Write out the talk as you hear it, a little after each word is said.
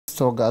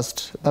1st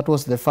August, that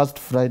was the first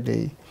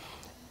Friday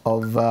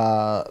of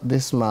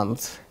this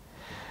month,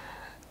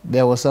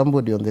 there was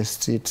somebody on the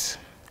street.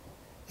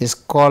 He's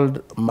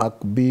called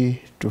MagBee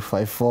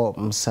 254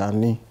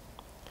 Msanii.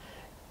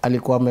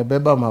 Alikuwa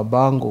amebeba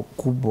mabango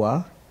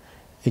kubwa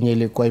yenye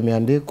ilikuwa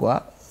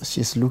imeandikwa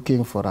she's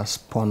looking for a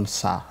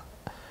sponsor.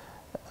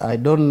 I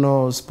don't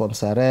know,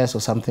 sponsoress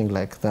or something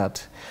like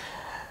that.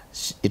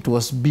 It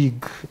was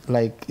big,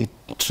 like it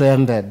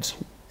trended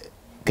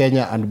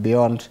Kenya and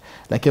beyond,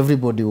 like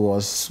everybody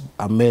was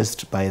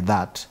amazed by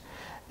that.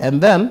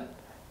 And then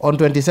on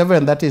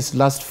 27th, that is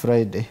last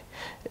Friday,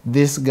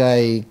 this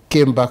guy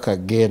came back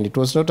again. It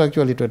was not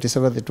actually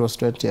 27th, it was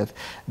 20th.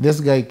 This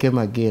guy came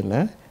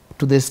again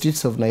to the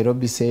streets of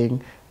Nairobi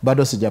saying,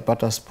 bado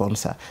sijapata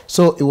sponsor.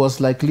 So it was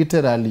like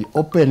literally,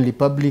 openly,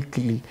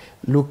 publicly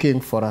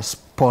looking for a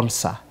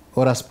sponsor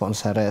or a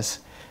sponsoress.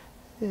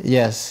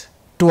 Yes,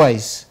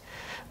 twice.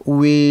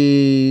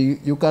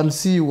 You can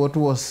see what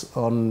was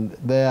on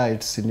there.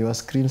 It's in your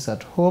screens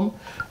at home.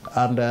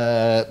 And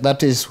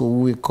that is who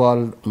we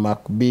call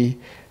MagBee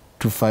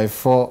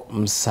 254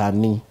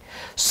 Msanii.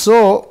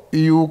 So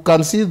you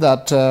can see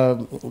that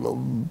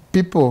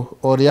people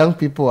or young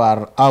people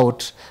are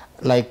out,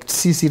 like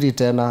CC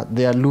Retailer,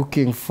 they are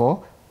looking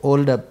for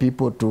older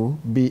people to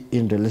be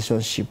in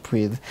relationship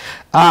with.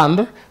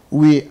 And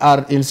we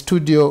are in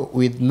studio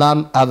with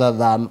none other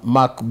than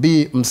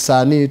MagBee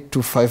Msanii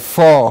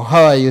 254.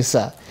 How are you,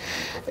 sir?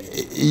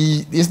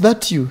 Is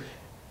that you?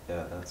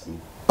 Yeah, that's me.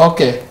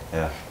 Okay.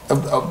 Yeah.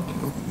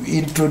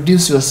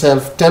 Introduce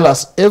yourself. Tell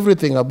us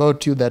everything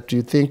about you that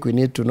you think we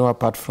need to know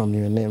apart from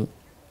your name.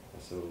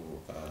 So,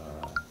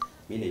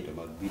 me name is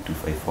MagBee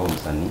 254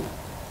 Msanii.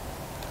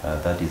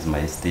 That is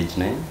my stage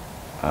name.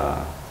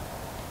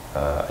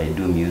 I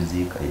do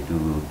music, I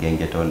do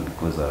gengeton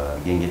because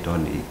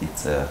gengeton,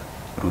 it's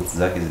roots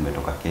zake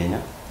zimetoka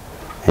Kenya.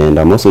 And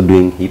I'm also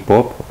doing hip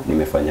hop.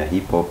 Nimefanya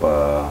hip hop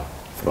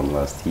from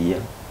last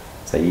year.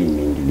 Sasa hii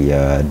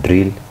nimeingilia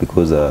drill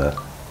because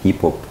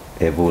hip hop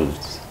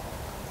evolves.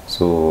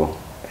 So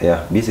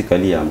yeah,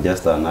 basically I'm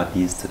just an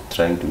artist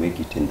trying to make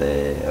it in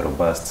the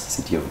robust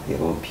city of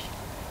Nairobi.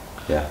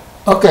 Yeah.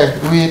 Okay,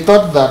 we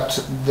thought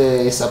that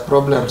there is a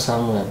problem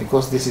somewhere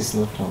because this is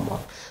not normal.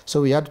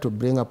 So we had to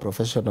bring a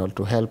professional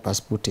to help us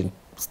put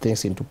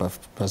things into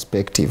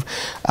perspective.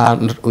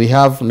 And we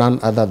have none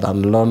other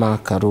than Lorna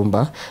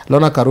Karumba.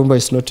 Lorna Karumba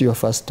is not your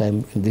first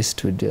time in these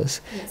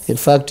studios. Yes. In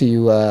fact,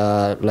 you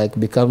are like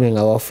becoming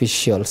our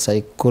official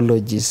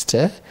psychologist.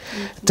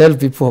 Tell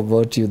people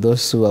about you,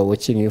 those who are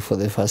watching you for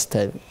the first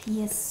time.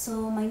 Yes,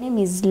 so my name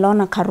is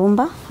Lorna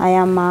Karumba. I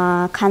am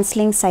a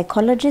counseling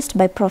psychologist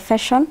by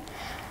profession.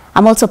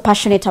 I'm also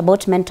passionate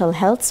about mental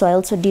health, so I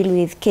also deal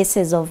with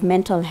cases of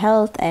mental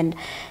health and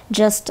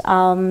just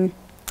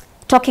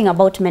talking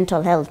about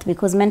mental health,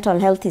 because mental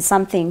health is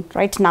something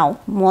right now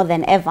more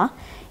than ever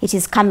it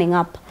is coming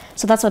up.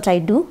 So that's what I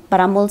do, but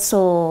I'm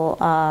also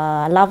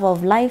a lover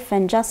of life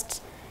and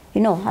just, you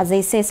know, as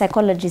they say,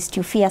 psychologist,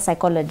 you fear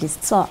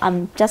psychologists. So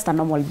I'm just a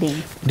normal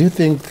being. Do you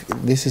think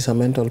this is a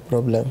mental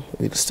problem?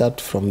 We'll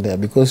start from there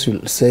because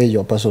you say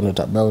you're passionate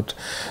about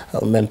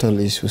mental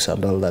issues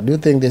and all that. Do you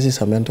think this is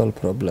a mental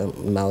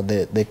problem now,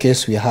 the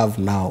case we have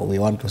now, we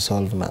want to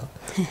solve now?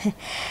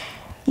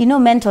 You know,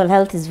 mental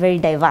health is very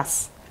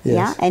diverse. Yes.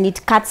 Yeah, and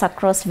it cuts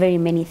across very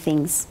many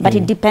things, but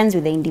it depends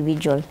with the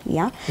individual.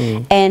 Yeah,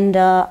 and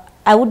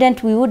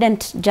we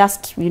wouldn't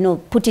just, you know,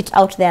 put it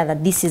out there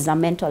that this is a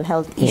mental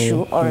health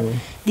issue or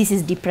this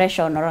is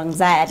depression or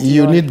anxiety.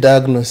 You need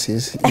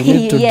diagnosis. You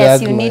need to yes,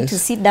 diagnose. You need to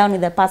sit down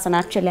with the person,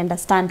 actually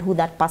understand who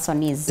that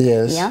person is.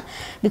 Yes. Yeah,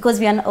 because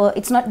we are.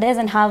 It's not.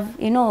 Doesn't have.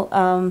 You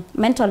know,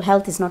 mental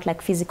health is not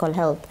like physical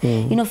health.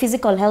 You know,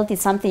 physical health is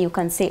something you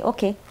can say,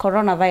 okay,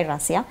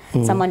 coronavirus.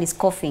 Yeah, someone is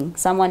coughing,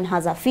 someone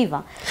has a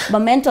fever, but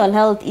mental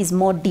health is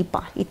more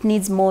deeper. It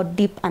needs more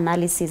deep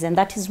analysis, and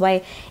that is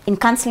why in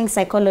counseling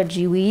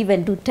psychology we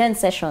even do 10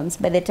 sessions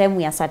by the time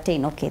we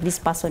ascertain, okay, this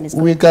person is.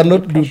 We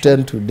cannot do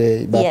 10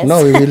 today, but yes.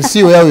 Now we will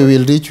see where we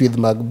will reach with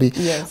MagBee.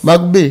 Yes.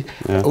 MagBee,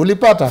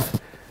 ulipata?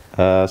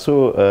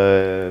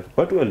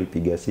 Watu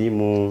walipiga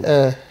simu.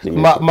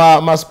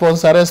 Ma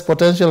sponsors,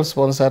 potential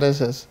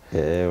sponsors.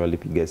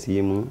 Walipiga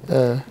simu.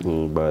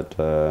 But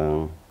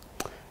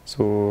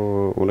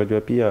so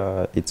unajua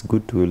pia it's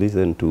good to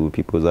listen to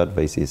people's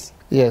advices.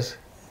 Yes.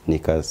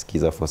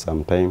 Nikasikiza for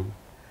some time.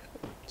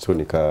 So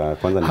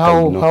kwanza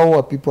how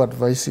are people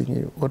advising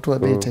you? What were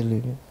they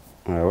telling you?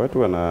 Watu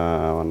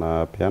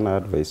wanapeana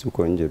advice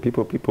huko nje.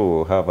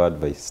 People have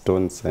advice,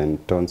 tons and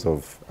tons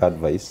of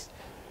advice.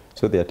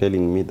 So they are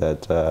telling me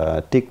that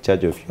take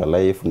charge of your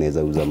life.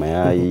 Unaweza uza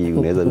mayai,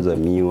 unaweza uza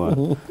miwa,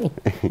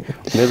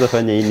 unaweza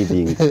fanya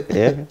anything.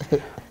 Yeah?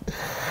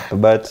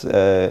 But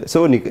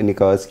so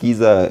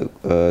nikawasikiza.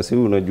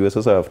 So unajua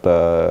sasa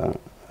after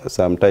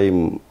some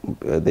time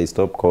they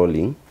stop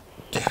calling.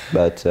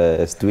 But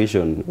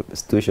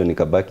situation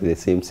ikabaki the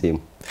same.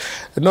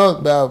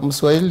 No,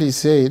 Mswahili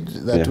said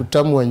that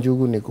utamu wa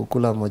njugu ni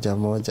kukula moja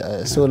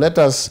moja. So let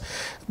us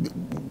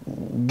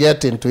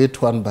get into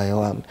it one by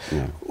one.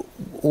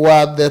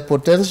 were the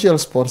potential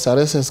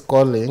sponsoresses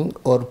calling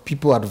or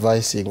people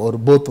advising, or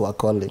both were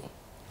calling?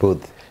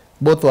 Both.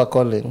 Both were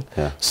calling.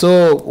 Yeah.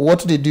 So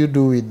what did you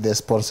do with the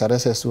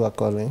sponsoresses who were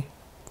calling?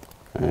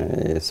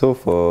 So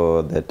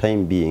for the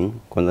time being,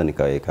 kwanza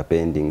nikaweka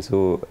pending.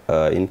 So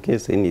in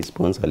case any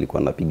sponsor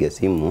alikuwa napiga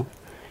simu,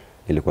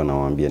 nilikuwa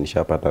nawaambia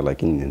nishapata,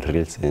 lakini in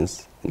real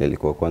sense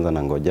nilikuwa kwanza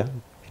nangoja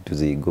to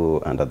go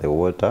under the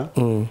water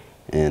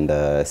and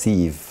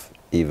see if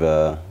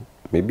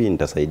maybe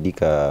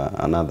nitasaidika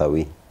another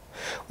way.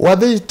 Were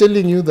they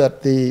telling you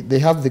that they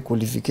have the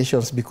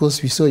qualifications?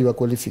 Because we saw your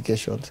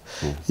qualifications.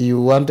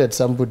 You wanted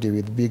somebody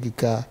with big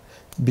car,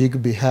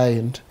 big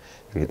behind,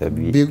 With a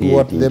big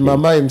what? The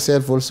mama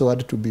himself also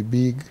wanted to be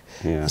big,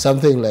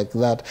 something like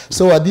that.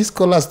 So are these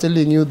callers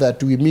telling you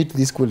that we meet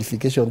this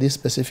qualification, these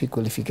specific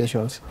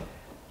qualifications?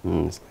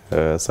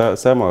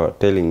 Some are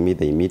telling me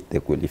they meet the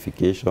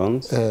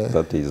qualifications.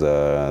 That is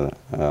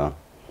a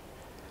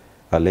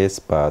less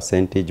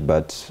percentage,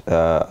 but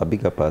a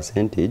bigger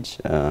percentage,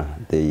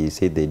 they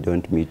say they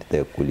don't meet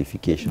the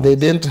qualifications. They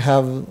didn't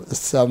have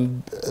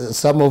some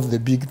of the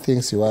big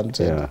things you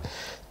wanted. Yeah.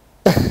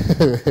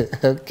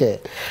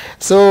 Okay.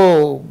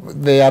 So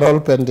they are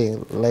all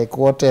pending. Like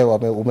wote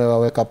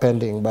umewaweka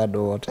pending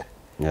bado wote.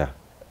 Yeah.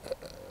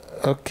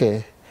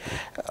 Okay.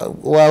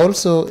 Were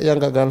also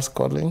younger girls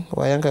calling?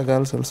 Were younger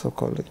girls also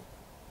calling?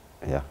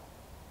 Yeah.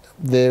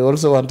 They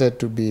also wanted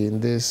to be in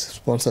this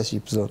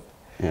sponsorship zone.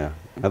 Yeah.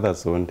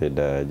 Others wanted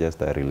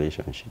just a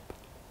relationship.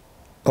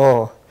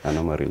 Oh. A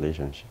normal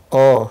relationship.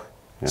 Oh.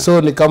 Yeah. So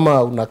ni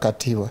kama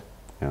unakatiwa.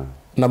 Yeah.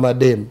 Na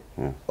madem.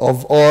 Yeah.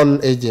 Of all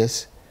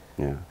ages.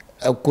 Yeah.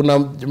 Kuna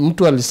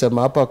mtu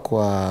alisema hapa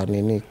kwa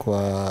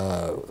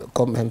kwa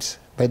comments.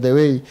 By the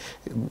way,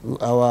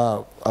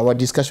 our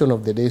discussion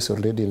of the day is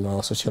already in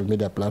our social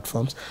media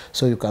platforms,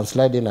 so you can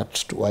slide in at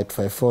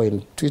Y254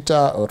 in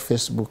Twitter or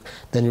Facebook,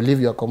 then you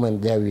leave your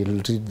comment there,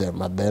 we'll read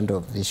them at the end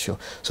of this show.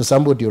 So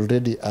somebody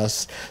already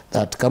asked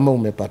that kama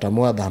umepata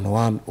more than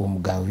one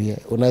umgawie,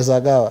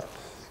 unaweza gawa?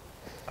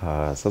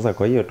 Sasa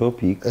kwa hiyo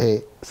topic,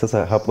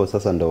 sasa hapo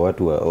sasa ndo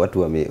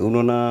watu wame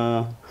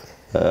unaona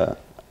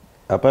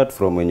apart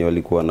from wenye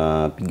walikuwa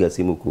napiga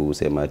simu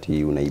kusema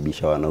ati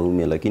unaibisha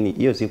wanaume, lakini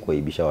hiyo si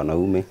kuaibisha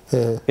wanaume.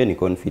 Hiyo ni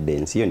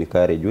confidence, hiyo ni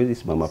courage. Wewe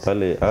simama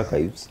pale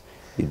archives,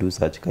 you do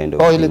such kind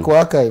of thing. Ilikuwa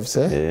archives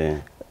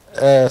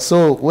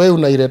so we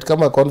unairate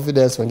kama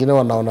confidence, wengine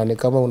wanaona ni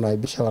kama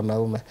unaibisha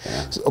wanaume.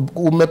 So,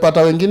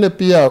 umepata wengine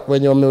pia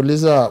wenye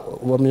wameuliza,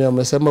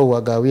 wamesema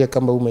uwagawie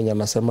kama umenye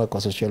anasema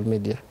kwa social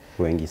media?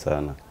 Wengi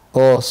sana.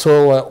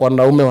 So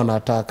wanaume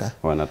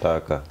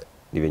wanataka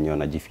ni wenye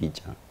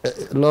wanajificha.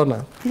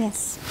 Lona,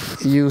 yes,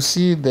 you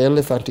see the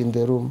elephant in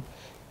the room.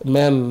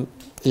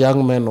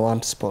 Young men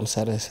want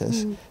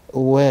sponsoresses.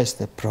 Where is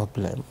the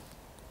problem?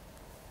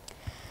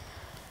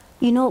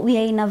 You know, we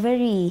are in a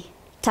very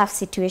tough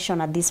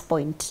situation at this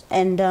point.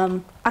 And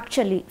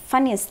actually,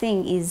 funniest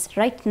thing is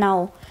right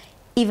now,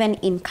 even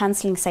in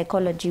counseling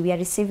psychology, we are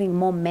receiving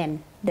more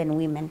men than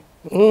women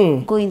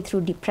going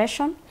through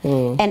depression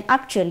and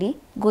actually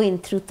going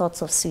through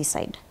thoughts of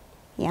suicide.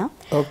 Yeah.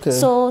 Okay.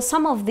 So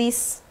some of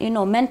these,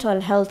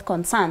 mental health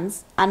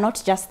concerns are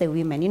not just the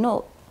women.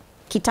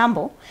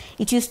 Kitambo,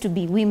 it used to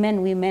be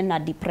women are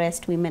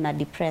depressed.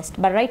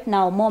 But right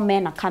now, more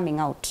men are coming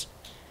out.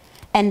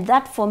 And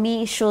that, for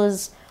me,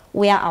 shows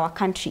where our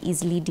country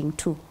is leading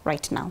to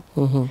right now.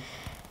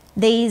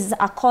 There is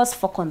a cause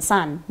for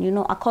concern,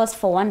 a cause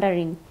for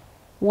wondering,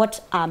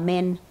 what are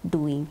men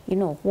doing?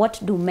 What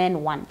do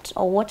men want?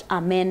 Or what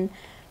are men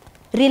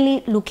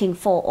really looking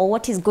for, or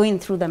what is going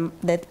through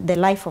the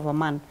life of a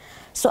man?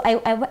 So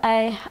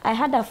I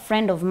had a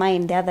friend of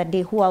mine the other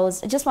day who I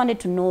just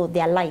wanted to know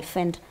their life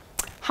and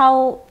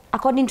how,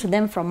 according to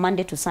them, from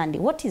Monday to Sunday,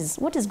 what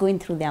is going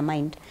through their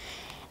mind.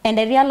 And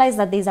I realized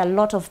that there's a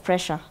lot of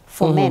pressure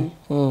for men,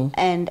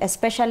 and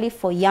especially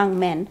for young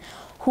men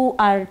who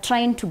are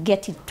trying to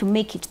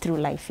make it through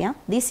life. Yeah,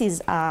 this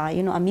is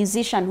a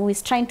musician who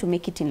is trying to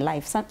make it in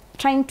life,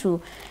 trying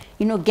to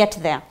get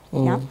there.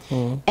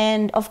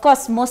 And of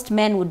course, most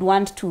men would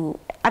want to,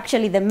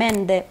 actually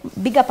the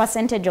bigger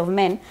percentage of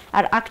men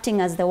are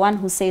acting as the one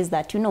who says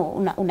that,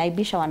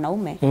 unaibisha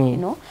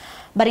wanaume,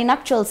 But in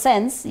actual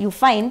sense, you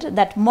find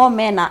that more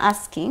men are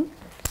asking,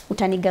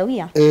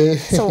 utanigawia.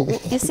 So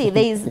you see,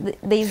 there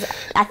is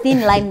a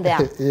thin line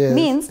there. Yes.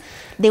 Means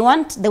they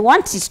want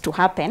it to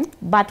happen,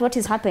 but what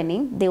is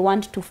happening, they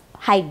want to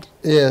hide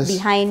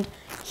behind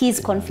his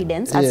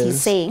confidence, as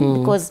he's saying,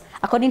 because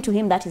according to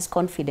him, that is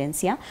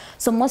confidence. Yeah.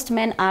 So most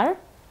men are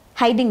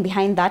hiding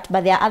behind that,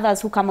 but there are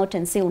others who come out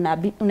and say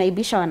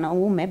unaibisha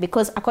wanaume,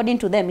 because according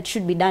to them, it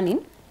should be done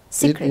in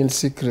secret. In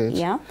secret.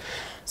 Yeah.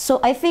 So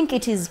I think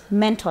it is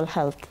mental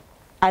health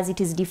as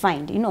it is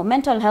defined.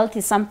 Mental health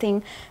is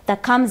something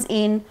that comes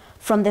in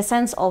from the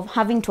sense of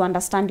having to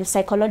understand your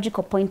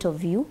psychological point of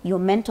view, your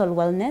mental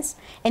wellness,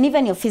 and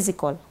even your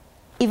physical,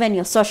 even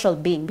your social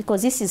being,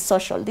 because this is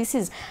social. This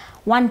is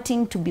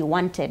wanting to be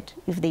wanted.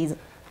 If there is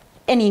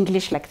any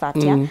English like that,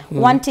 yeah?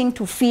 Wanting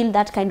to feel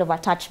that kind of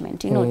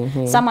attachment, you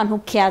know, someone who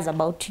cares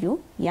about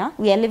you, yeah?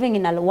 We are living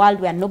in a world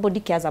where nobody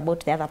cares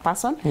about the other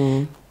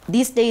person.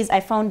 These days,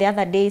 I found the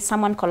other day,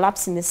 someone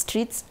collapsed in the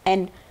streets,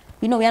 and,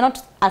 you know, we are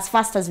not as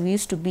fast as we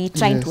used to be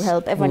trying to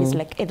help. Everyone is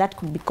like, hey, that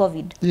could be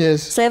COVID.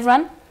 Yes. So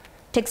everyone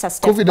takes a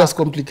step COVID back. has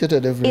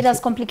complicated everything. It has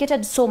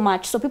complicated so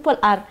much. So people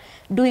are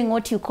doing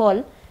what you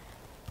call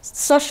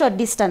social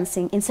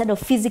distancing instead of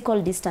physical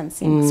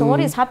distancing. So what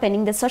is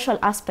happening, the social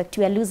aspect,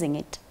 we are losing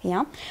it,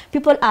 yeah?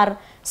 People are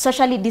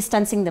socially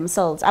distancing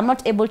themselves. I'm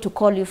not able to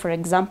call you, for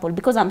example,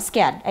 because I'm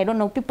scared. I don't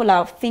know, people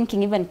are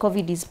thinking even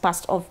COVID is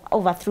passed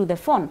over through the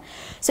phone.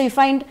 So you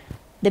find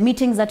the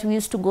meetings that we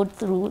used to go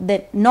through,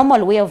 the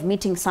normal way of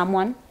meeting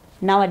someone,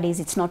 nowadays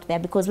it's not there,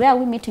 because where are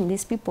we meeting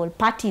these people?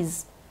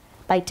 Parties.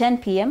 By 10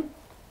 p.m.,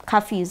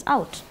 curfew is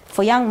out.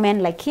 For young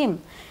men like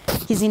him,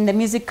 he's in the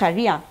music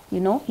career,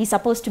 you know. He's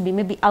supposed to be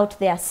maybe out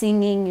there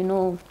singing, you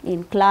know,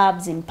 in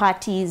clubs, in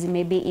parties,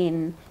 maybe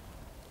in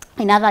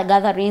other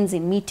gatherings,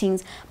 in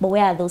meetings. But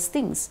where are those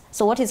things?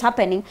 So what is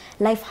happening?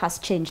 Life has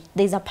changed.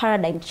 There's a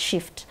paradigm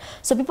shift.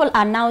 So people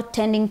are now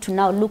tending to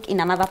now look in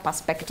another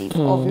perspective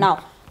of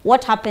now,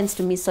 what happens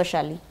to me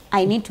socially?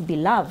 I need to be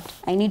loved.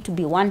 I need to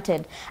be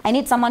wanted. I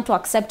need someone to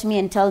accept me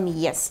and tell me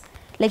yes.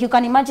 Like you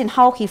can imagine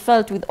how he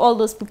felt with all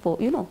those people,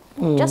 you know,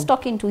 just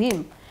talking to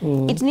him.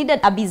 It needed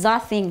a bizarre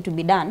thing to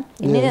be done.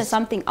 It needed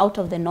something out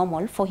of the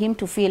normal for him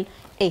to feel,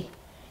 hey,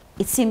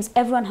 it seems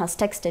everyone has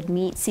texted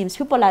me. It seems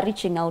people are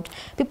reaching out.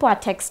 People are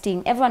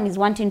texting. Everyone is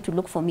wanting to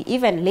look for me.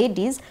 Even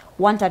ladies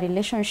want a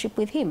relationship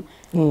with him.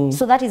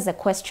 So that is the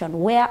question.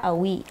 Where are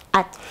we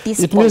at this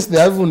point? It means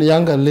there are even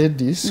younger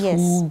ladies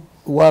who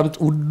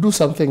would do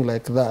something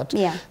like that.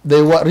 Yeah.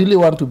 They really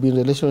want to be in a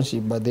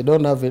relationship, but they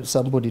don't have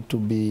somebody to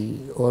be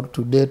or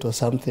to date or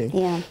something.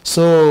 Yeah.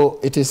 So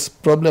it is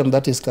problem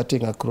that is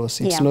cutting across.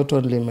 It's not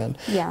only men.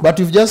 Yeah. But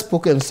you've just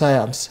spoken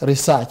science,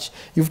 research.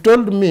 You've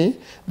told me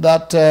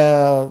that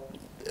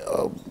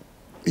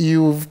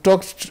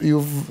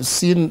you've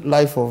seen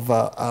life of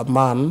a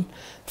man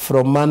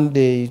from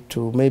Monday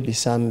to maybe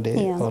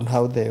Sunday on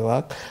how they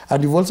work.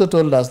 And you've also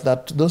told us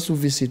that those who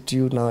visit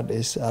you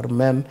nowadays are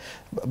men.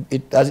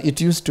 It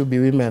used to be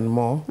women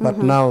more, but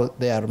now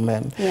they are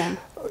men. Yeah.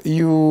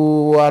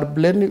 You are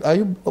blaming, are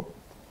you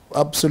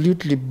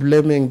absolutely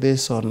blaming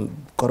this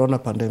on corona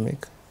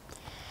pandemic?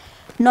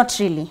 Not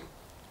really.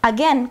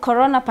 Again,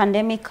 corona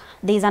pandemic,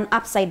 there is an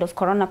upside of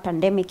corona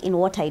pandemic in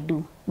what I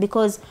do,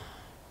 because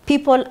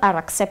people are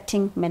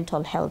accepting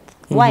mental health.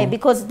 Why?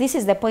 Because this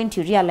is the point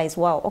you realize,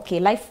 wow, okay,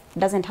 life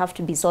doesn't have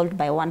to be solved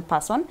by one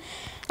person.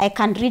 I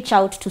can reach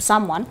out to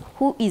someone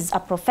who is a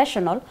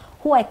professional,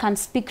 who I can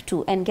speak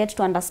to and get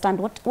to understand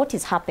what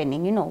is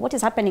happening, you know, what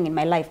is happening in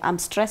my life. I'm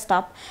stressed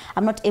up.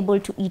 I'm not able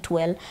to eat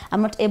well.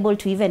 I'm not able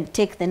to even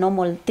take the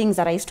normal things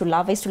that I used to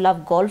love. I used to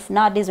love golf.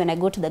 Nowadays, when I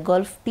go to the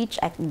golf pitch,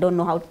 I don't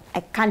know how,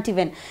 I can't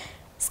even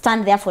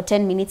stand there for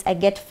 10 minutes. I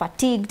get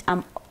fatigued.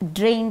 I'm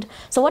drained.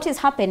 So what is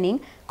happening?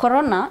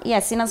 Corona,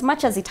 yes, in as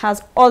much as it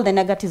has all the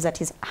negatives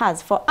that it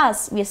has, for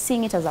us, we are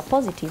seeing it as a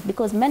positive,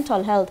 because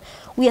mental health,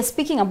 we are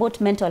speaking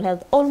about mental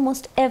health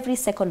almost every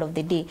second of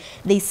the day.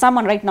 There is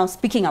someone right now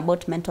speaking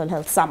about mental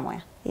health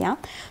somewhere, yeah?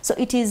 So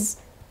it is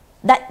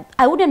that,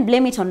 I wouldn't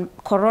blame it on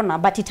Corona,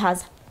 but it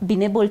has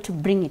been able to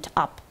bring it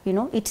up, you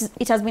know?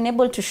 It has been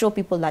able to show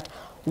people that,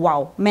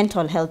 wow,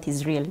 mental health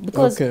is real.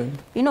 Because,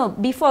 you know,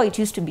 before it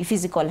used to be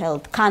physical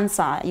health,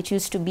 cancer, it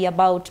used to be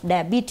about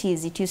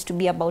diabetes, it used to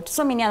be about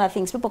so many other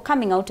things, people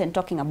coming out and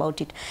talking about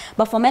it.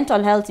 But for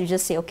mental health, you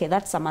just say, okay,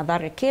 that's some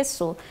other case,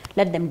 so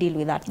let them deal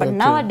with that. But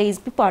nowadays,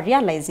 people are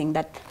realizing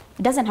that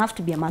it doesn't have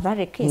to be a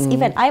Madare case.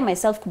 Even I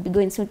myself could be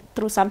going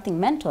through something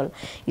mental,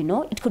 you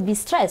know. It could be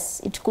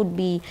stress. It could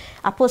be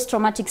a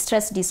post-traumatic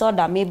stress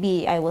disorder.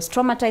 Maybe I was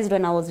traumatized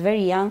when I was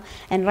very young,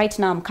 and right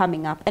now I'm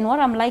coming up. And what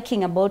I'm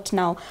liking about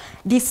now,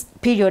 this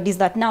period, is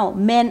that now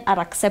men are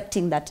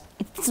accepting that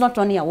it's not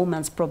only a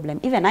woman's problem.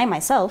 Even I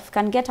myself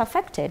can get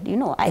affected, you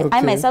know.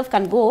 I myself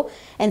can go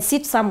and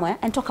sit somewhere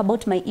and talk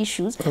about my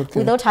issues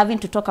without having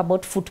to talk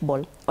about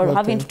football or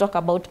having to talk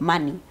about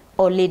money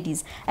or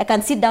ladies. I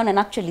can sit down and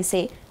actually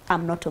say,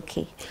 I'm not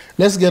okay.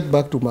 Let's get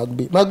back to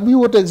MagBee. MagBee,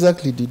 what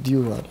exactly did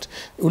you want?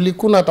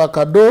 Ulikuwa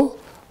unataka do,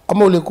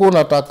 ama ulikuwa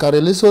unataka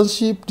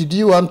relationship? Did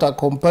you want a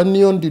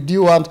companion? Did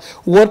you want,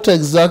 what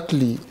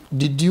exactly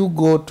did you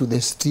go to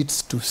the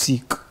streets to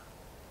seek?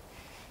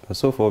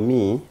 So for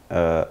me,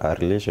 a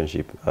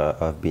relationship,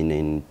 I've been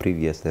in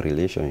previous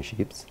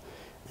relationships,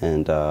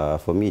 and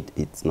for me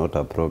it's not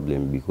a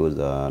problem, because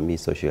me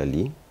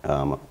socially,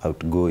 I'm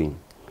outgoing.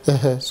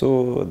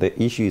 So the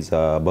issue is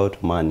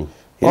about money.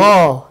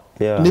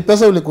 Ni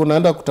pesa ulikuwa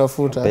unaenda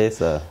kutafuta.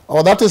 Pesa.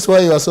 Oh, that is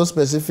why you are so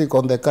specific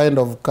on the kind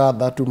of car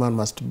that woman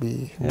must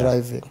be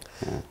driving.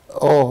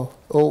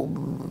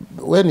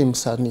 When ni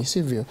msanii,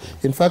 sivyo?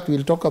 In fact,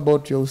 we'll talk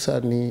about your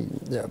usanii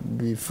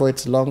before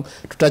it's long.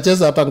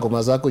 Tutacheza hata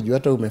ngoma zako juu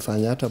hata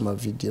umefanya hata ma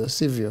video,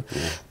 sivyo?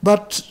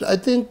 But I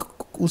think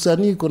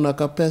usanii kuna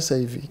kapesa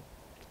hivi.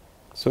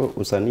 So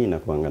usanii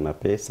inakuanga na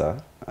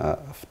pesa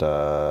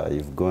after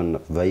you've gone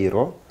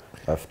viral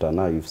after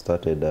now you've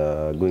started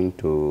going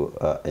to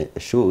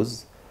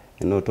shows,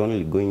 and not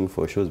only going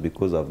for shows,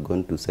 because I've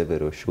gone to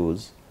several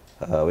shows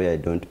where I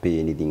don't pay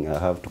anything. I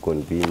have to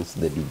convince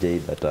the DJ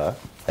that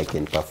I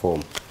can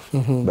perform.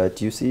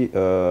 But you see,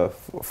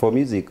 for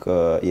music,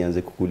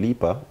 ianze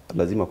kukulipa,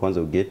 lazima kwanza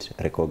you get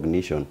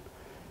recognition.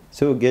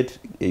 So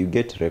you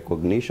get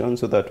recognition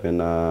so that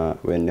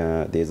when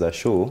there's a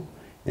show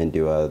and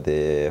you are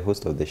the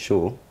host of the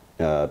show,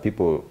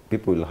 people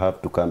will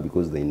have to come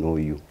because they know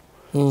you.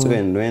 So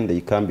when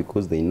they come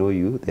because they know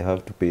you, they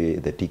have to pay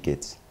the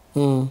tickets.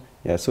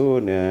 Yeah, so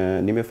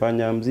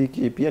nimefanya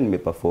mziki, pia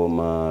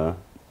nimeperform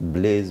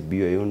Blaze Be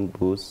Your Own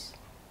Boss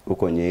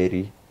huko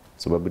Nyeri,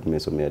 sababu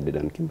nimesomea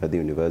Dedan Kimathi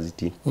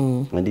University.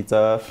 And it's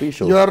a free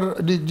show.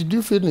 Did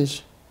you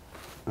finish?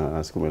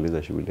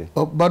 Sikumaliza shule.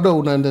 Bado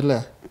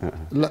unaendelea?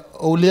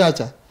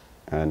 Uliacha?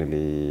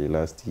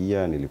 Last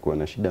year nilikuwa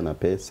na shida na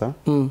pesa.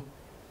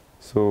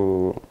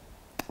 So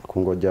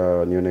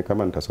kungoja nione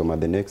kama nitasoma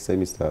the next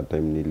semester,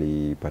 time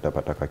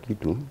nilipata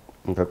kitu.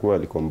 Nikakuwa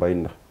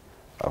combined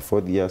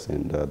 4 years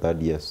and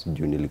 3 years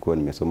juu nilikuwa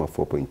nimesoma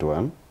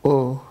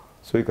 4.1.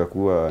 So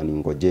ikakuwa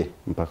ningoje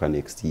mpaka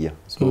next year.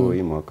 So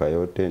hii mwaka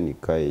yote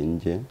nikae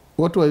nje.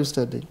 What were you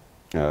studying?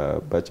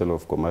 Bachelor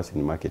of Commerce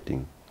in Marketing.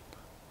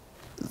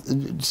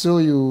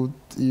 So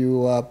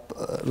you are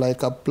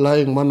like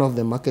applying one of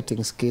the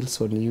marketing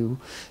skills on you.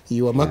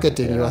 You are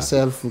marketing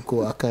yourself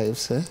huko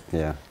archives, eh?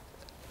 Yeah.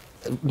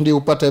 Ndio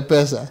upate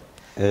pesa.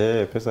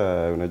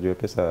 Pesa, unajua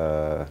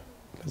pesa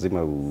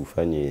lazima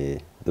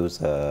ufanye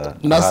those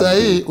na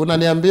sahi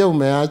unaniambia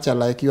umeacha,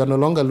 like you are no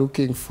longer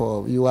looking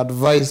for, you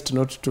advised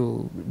not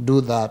to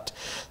do that.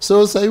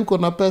 So sahi uko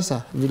na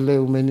pesa vile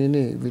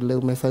vile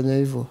umefanya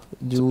hivyo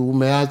juu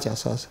umeacha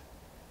sasa.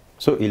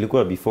 So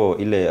ilikuwa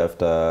before ile,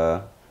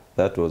 after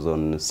that was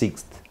on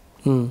 6th.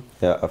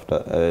 Yeah,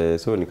 after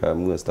so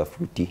nikaamua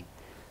stafuti.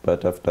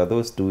 But after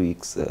those 2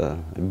 weeks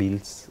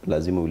bills,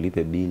 lazima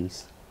ulipe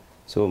bills.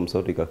 So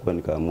msoto ikakuwa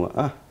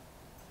nikaamua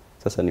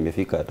sasa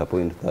nimefika at a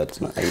point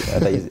that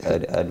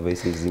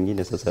advices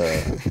zingine sasa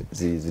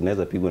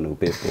zinaweza pigwa na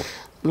upepo.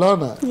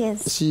 Lorna,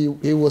 yes.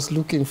 He was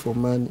looking for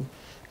money.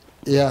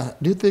 Yeah,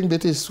 do you think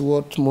that is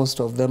what most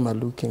of them are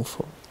looking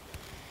for?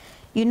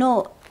 You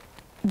know,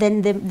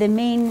 then the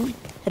main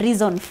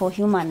reason for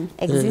human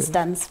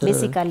existence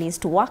basically is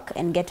to work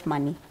and get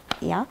money.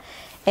 Yeah.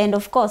 And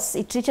of course,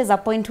 it reaches a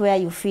point where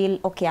you feel,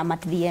 okay, I'm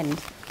at the end.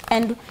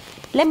 And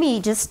let me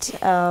just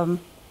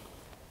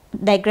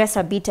digress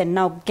a bit and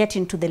now get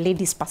into the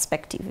lady's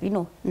perspective. You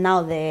know,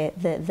 now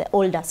the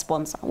older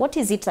sponsor. What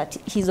is it that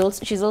she's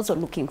also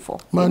looking for?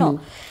 Money. You know?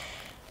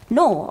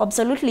 No,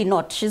 absolutely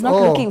not. She's not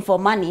looking for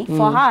money.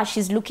 For her,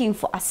 she's looking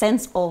for a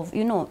sense of,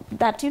 you know,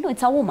 that, you know,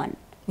 it's a woman.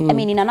 I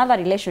mean, in another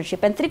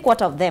relationship, and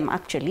 3/4 of them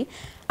actually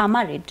are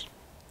married,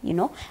 you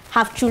know,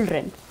 have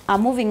children, are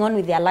moving on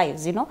with their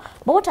lives, you know.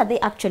 But what are they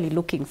actually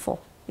looking for,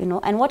 you know?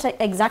 And what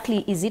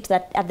exactly is it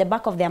that at the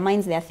back of their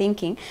minds they are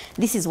thinking,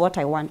 this is what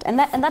I want? And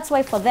that's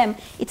why for them,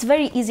 it's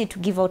very easy to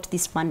give out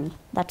this money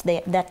that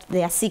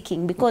they are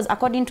seeking, because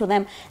according to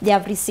them, they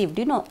have received.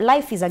 You know,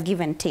 life is a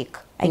give and take.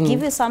 I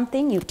give you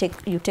something, you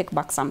take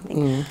back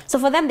something. So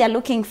for them, they're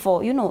looking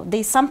for, you know,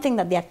 there's something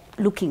that they're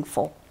looking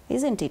for,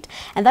 isn't it?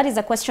 And that is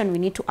a question we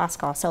need to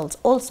ask ourselves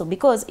also,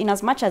 because in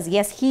as much as,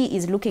 yes, he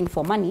is looking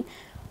for money,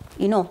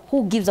 you know,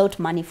 who gives out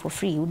money for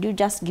free? Would you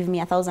just give me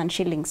 1,000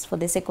 shillings for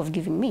the sake of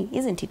giving me,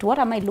 isn't it? What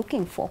am I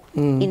looking for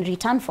in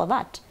return for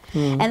that?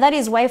 And that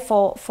is why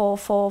for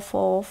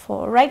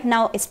right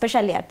now,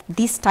 especially at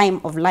this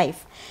time of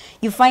life,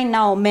 you find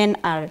now men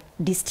are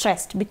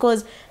distressed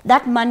because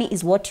that money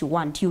is what you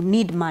want. You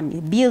need money.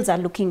 Bills are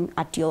looking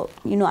at your,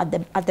 you know,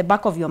 at the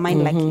back of your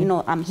mind, like, you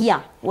know, I'm here.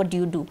 What do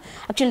you do?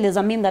 Actually, there's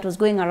a meme that was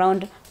going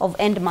around of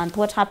end month.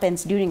 What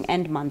happens during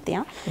end month?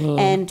 Yeah,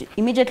 and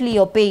immediately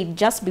you're paid.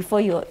 Just before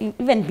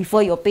even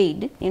before you're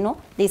paid, you know,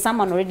 there's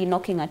someone already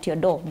knocking at your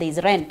door.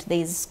 There's rent.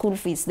 There's school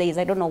fees. There's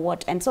I don't know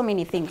what, and so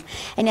many things.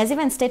 And he has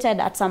even stated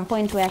at some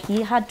point where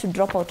he had to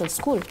drop out of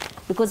school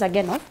because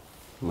again of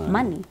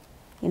money.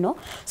 You know,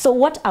 so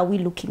what are we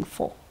looking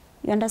for?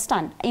 You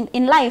understand?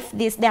 In life,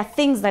 there are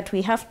things that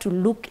we have to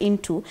look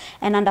into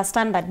and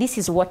understand that this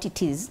is what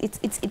it is.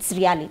 It's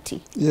reality.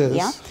 Yes.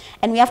 Yeah,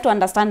 and we have to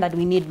understand that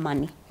we need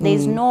money. There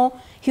is no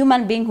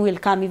human being who will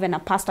come, even a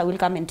pastor will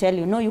come and tell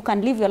you, no, you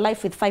can live your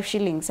life with 5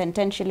 shillings and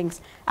 10 shillings.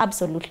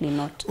 Absolutely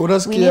not. We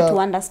need to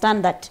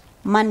understand that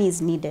money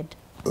is needed.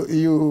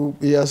 You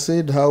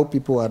said how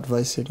people are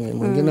advising him.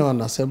 Wengine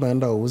wanasema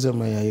enda uuze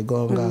mayai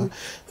gonga,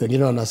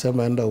 wengine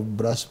wanasema enda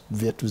ubrush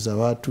viatu za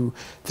watu,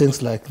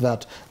 things like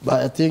that. But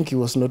I think he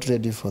was not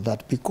ready for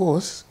that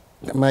because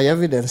my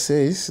evidence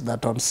says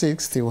that on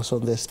 6th he was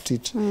on the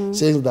street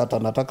saying that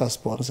anataka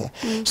sponsor.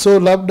 So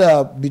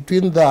labda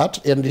between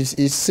that, and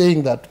he's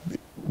saying that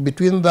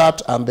between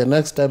that and the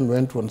next time we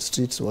went on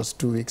streets was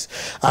 2 weeks,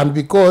 and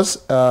because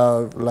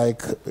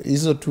like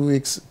hizo 2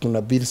 weeks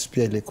kuna bills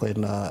pia ilikuwa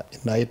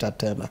inaita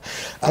tena.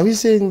 Are we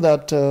saying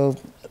that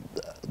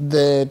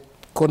the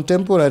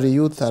contemporary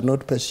youth are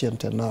not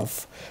patient enough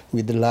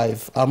with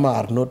life, ama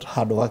are not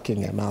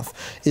hardworking enough?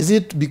 Is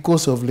it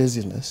because of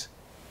laziness?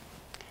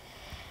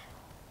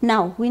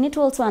 Now, we need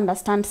to also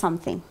understand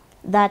something,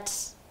 that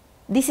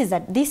this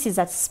is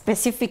a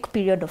specific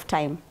period of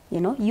time. You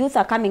know, youth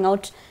are coming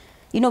out.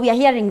 You know, we are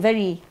hearing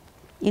very,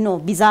 you know,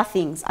 bizarre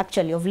things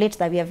actually of late,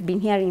 that we have been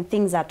hearing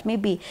things that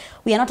maybe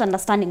we are not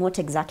understanding what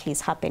exactly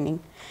is happening.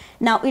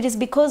 Now, it is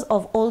because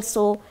of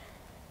also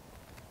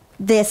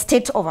the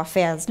state of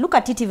affairs. Look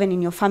at it even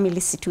in your family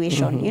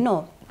situation. You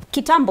know,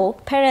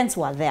 kitambo, parents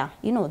were there.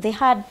 You know, they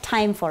had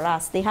time for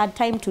us. They had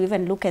time to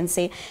even look and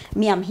say,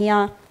 me, I'm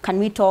here, can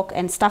we talk,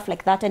 and stuff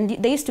like that. And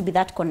there used to be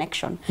that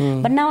connection.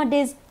 But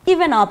nowadays,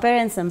 even our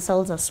parents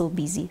themselves are so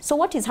busy. So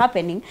what is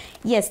happening?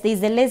 Yes, there's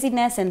the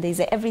laziness and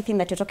there's everything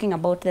that you're talking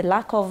about, the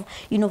lack of,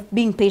 you know,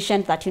 being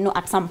patient, that, you know,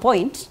 at some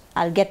point,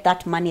 I'll get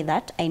that money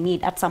that I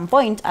need. At some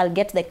point, I'll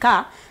get the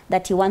car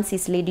that he wants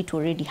his lady to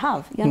already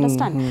have. You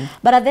understand?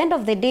 But at the end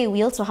of the day,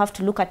 we also have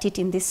to look at it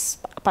in this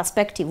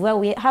perspective, where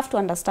we have to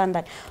understand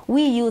that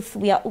we youth,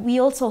 we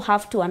also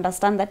have to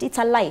understand that it's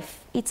a life.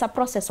 It's a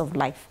process of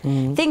life.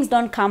 Things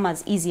don't come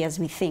as easy as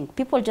we think.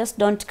 People just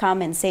don't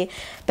come and say,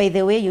 by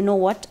the way, you know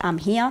what, I'm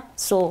here,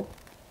 so,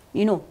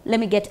 you know, let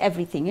me get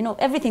everything. You know,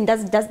 everything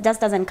just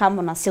doesn't come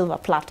on a silver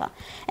platter.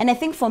 And I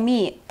think for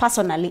me,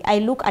 personally, I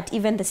look at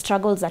even the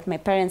struggles that my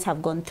parents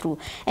have gone through.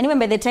 And even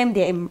by the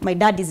time my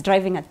dad is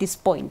driving at this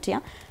point, yeah,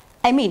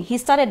 I mean, he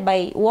started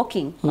by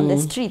walking on the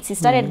streets. He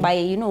started by,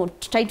 you know,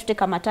 trying to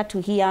take a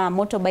matatu here, a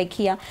motorbike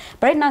here.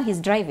 But right now he's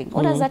driving.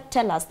 What does that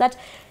tell us? That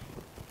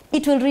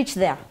it will reach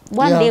there.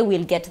 One day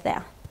we'll get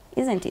there,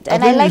 isn't it?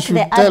 And I like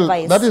the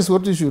advice. That is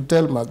what you should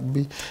tell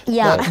MagBee.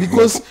 Yeah.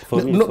 Because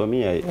for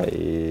me,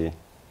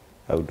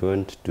 I would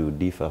want to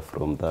differ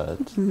from that.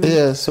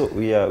 Yes. So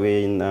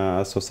we're in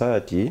a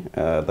society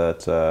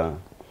that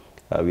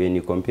when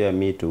you compare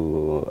me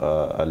to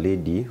a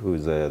lady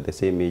who's the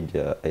same age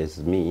as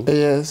me,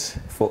 yes,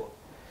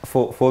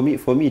 for me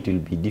it will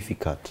be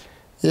difficult.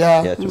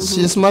 Yeah,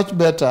 she's much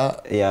better.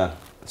 Yeah.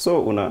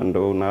 So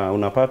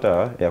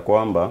unapata ya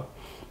kwamba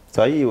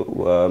sahi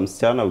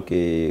msichana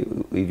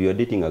if you're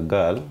dating a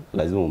girl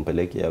lazima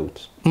umpeleke out.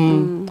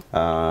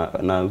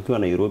 Na ukiwa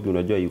Nairobi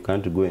unajua you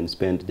can't go and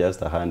spend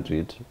just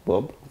 100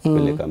 bob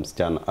kupeleka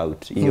msichana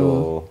out.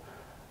 Hiyo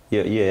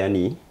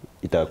yani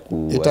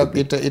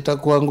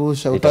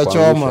itakuangusha,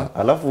 utachoma.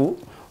 Alafu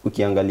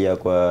ukiangalia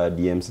kwa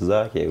DMs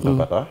zake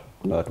utapata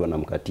kuna watu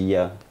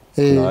wanamkatia,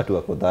 kuna watu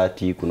wako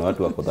 30, kuna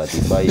watu wako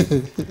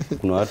 35,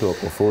 kuna watu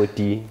wako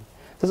 40.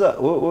 Sasa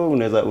wewe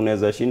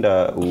unaweza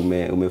shinda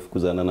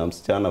umefukuzana na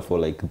msichana for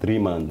like 3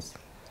 months.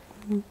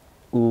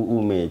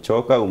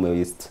 Umechoka,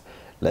 waste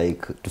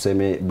like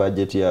tuseme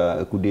budget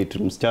ya kudate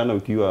msichana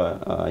ukiwa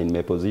in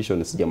my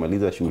position,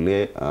 sijamaliza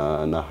shule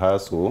na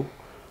hustle,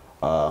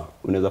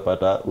 unaweza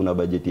pata una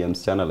budget ya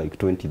msichana like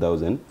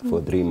 20,000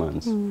 for 3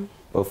 months.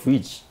 Of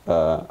which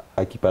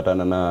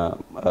akipatana na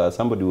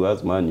somebody who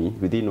has money,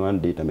 within one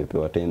date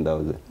amepewa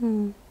 10,000.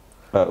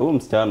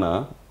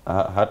 Msichana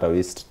hata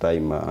waste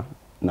time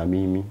na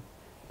mimi,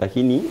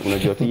 lakini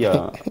unajua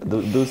pia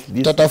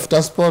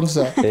tatafuta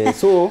sponsor.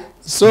 So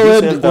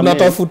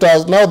unatafuta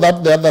now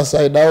that the other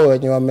side hao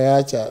wenye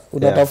wameacha,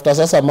 unatafuta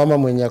sasa mama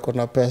mwenye ako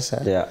na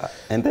pesa. Yeah.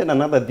 And then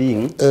another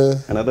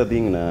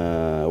thing na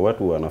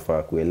watu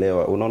wanafaa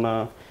kuelewa,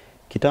 unaona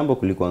kitambo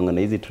kulikuwa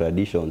na hizi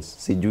traditions,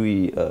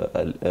 sijui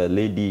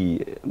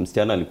lady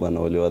msichana alikuwa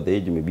anaolewa the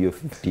age maybe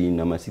of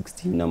 15 ama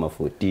 16 ama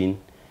 14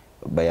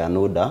 by an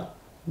older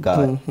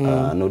guy,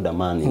 an older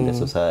man in the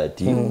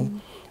society.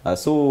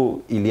 So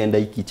ilienda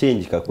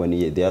ikichange kakwa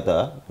ni the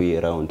other way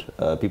around.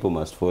 People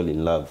must fall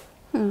in love.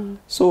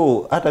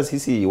 So hata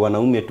sisi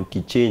wanaume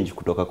tukichange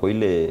kutoka kwa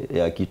ile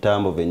ya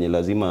kitambo venye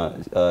lazima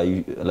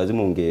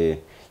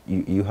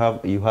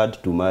you had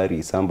to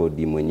marry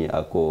somebody mwenye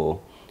ako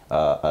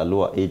a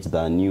lower age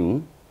than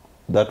you.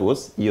 That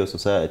was your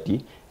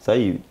society. So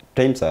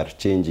times are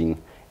changing.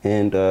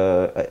 And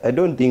I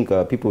don't think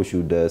people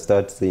should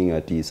start saying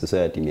that the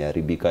society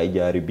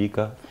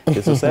imeharibika.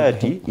 The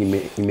society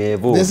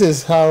evolve. This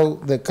is how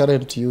the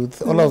current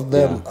youth, all of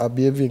them are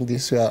behaving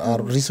this way,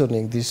 are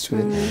reasoning this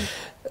way.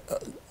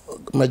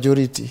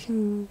 Majority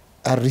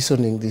are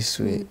reasoning this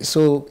way.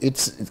 So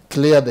it's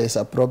clear there's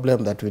a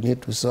problem that we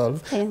need to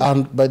solve.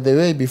 And by the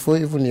way, before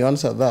even you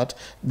answer that,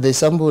 there's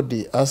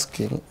somebody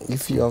asking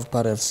if you have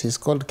parents. He's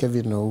called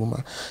Kevin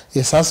Ouma.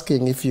 He's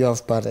asking if you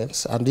have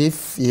parents, and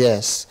if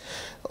yes,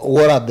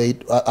 what are they?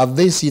 Have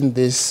they seen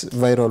this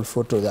viral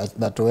photo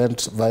that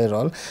went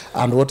viral,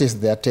 and what is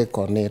their take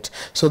on it?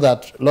 So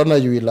that Lona,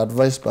 you will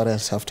advise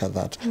parents after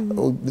that.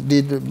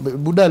 Did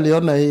Buddha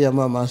Leona hii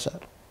ama Masha?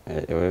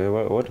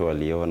 What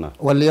waliona?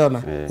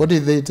 What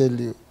did they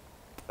tell you?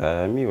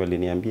 Mi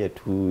waliniambia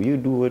tu, you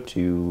do what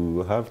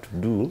you have to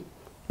do,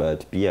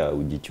 but pia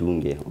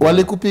ujichunge.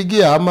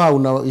 Walikupigia ama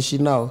unaishi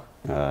nao?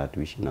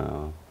 Tuishi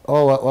nao.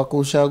 Wako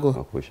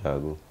ushago?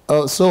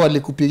 So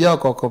walikupigia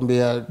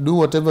wakakwambia do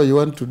whatever you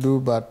want to do,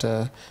 but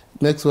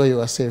make sure you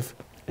are safe.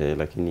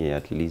 Lakini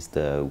at least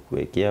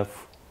ukue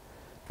careful.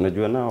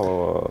 Unajua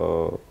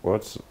now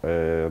what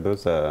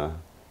those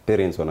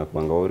parents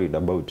wanakuanga worried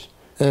about.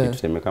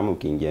 Tuseme kama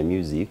ukiingia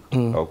music,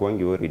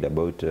 hawakuangi worried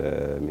about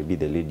maybe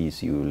the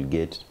ladies you will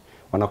get.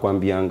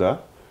 Wanakuambianga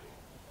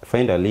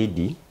find a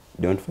lady,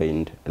 don't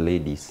find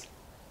ladies.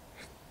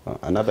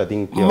 Another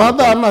thing pia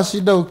mother ana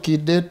shida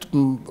ukidate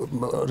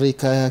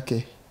rika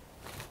yake.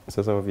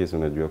 Sasa obviously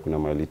unajua kuna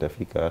mahali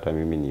itafika hata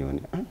mimi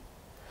nione.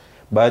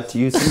 But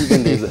you see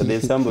even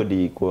there's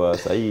somebody kwa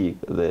sahi,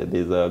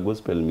 there's a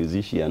gospel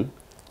musician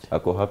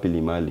ako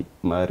happily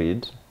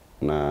married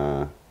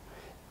na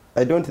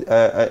I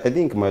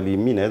think mali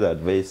mimi naweza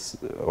advise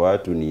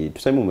watu ni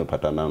tuseme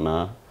umepatana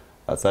na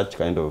such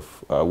kind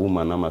of a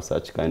woman ama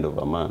such kind of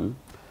a man,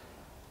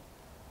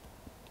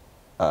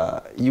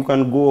 you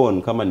can go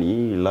on kama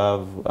ni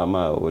love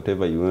ama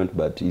whatever you want,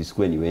 but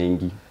isikuwe ni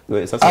wengi.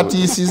 Sasa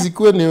ati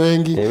isikuwe ni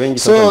wengi. wengi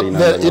So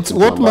it's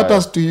what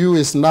matters to you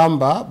is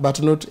number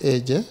but not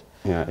age. Eh?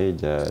 Yeah,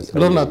 age.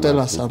 Lona, tell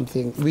us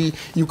something.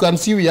 You can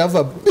see we have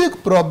a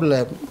big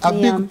problem,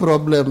 big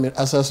problem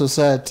as a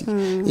society.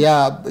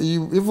 Yeah,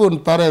 even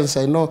parents,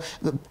 I know,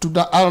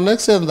 to an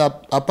extent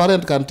that a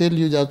parent can tell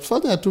you that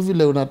fanya tu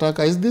vile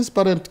unataka, is this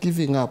parent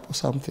giving up or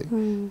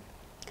something?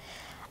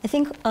 I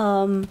think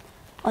on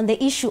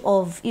the issue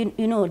of,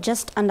 you know,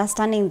 just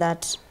understanding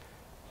that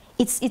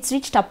it's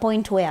reached a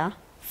point where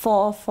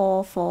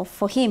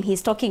for him,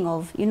 he's talking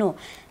of, you know,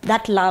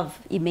 that love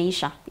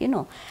imeisha, you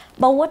know.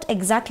 But what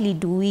exactly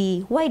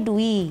why do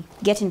we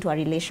get into a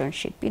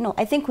relationship? You know,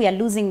 I think we are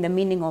losing the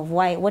meaning of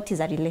what is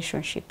a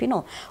relationship, you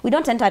know. We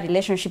don't enter a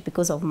relationship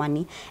because of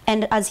money.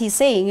 And as he's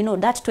saying, you know,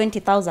 that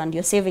 20,000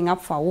 you're saving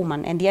up for a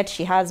woman, and yet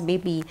she has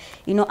maybe,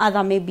 you know,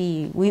 other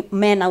maybe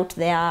men out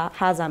there,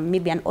 has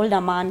maybe an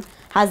older man,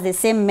 has the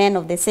same men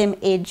of the same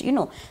age, you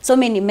know, so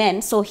many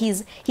men. So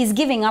he's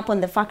giving up on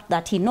the fact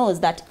that he knows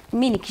that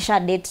me nikisha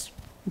date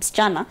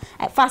msichana,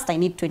 first I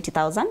need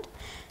 20,000.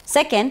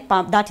 Second,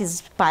 that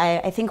is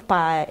I think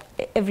per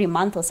every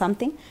month or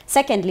something.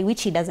 Secondly,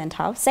 which he doesn't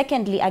have.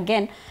 Secondly,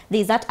 again,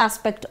 there's that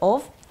aspect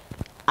of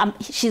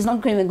she's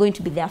not going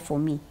to be there for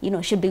me. You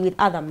know, she'll be with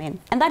other men,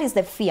 and that is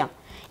the fear.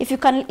 If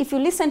you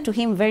listen to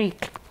him very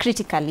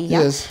critically,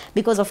 yeah, yes,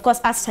 because of course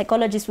as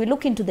psychologists we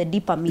look into the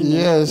deeper meaning.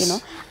 Yes. You know,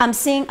 I'm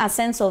seeing a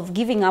sense of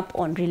giving up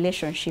on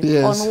relationship,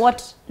 yes, on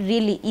what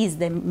really is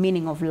the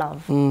meaning of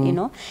love. You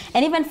know,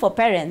 and even for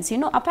parents, you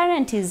know, a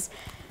parent is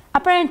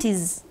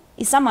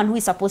someone who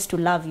is supposed to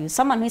love you,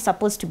 someone who is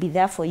supposed to be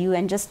there for you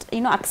and just,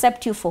 you know,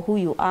 accept you for who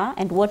you are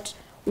and what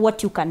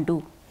you can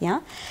do.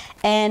 Yeah.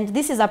 And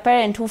this is a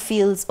parent who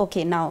feels,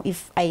 okay, now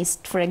if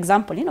for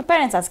example, you know,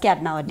 parents are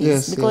scared nowadays,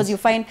 yes, because yes, you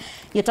find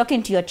you're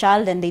talking to your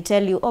child and they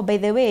tell you, oh, by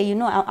the way, you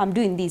know, I'm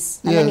doing this.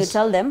 And then you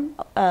tell them,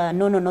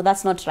 no,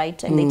 that's not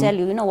right. And they tell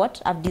you, you know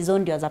what, I've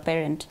disowned you as a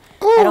parent.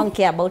 I don't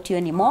care about you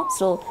anymore.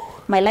 So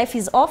my life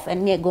is off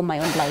and me, I go my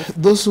own life.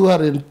 Those who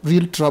are in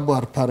real trouble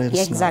are parents.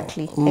 Yeah,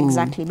 exactly, now.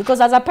 Exactly.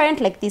 Because as a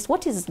parent like this,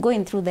 what is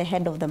going through the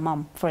head of the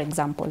mom, for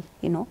example,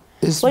 you know?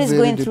 It's what is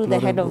going deplorable. through the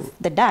head of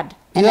the dad?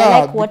 And yeah, I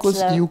like what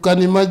because you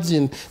can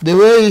imagine the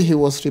way he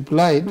was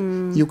replied,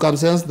 you can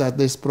sense that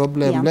there's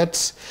problem. Yeah.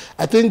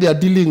 I think they are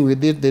dealing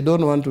with it. They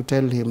don't want to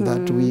tell him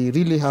that we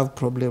really have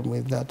problem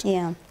with that.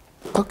 Yeah.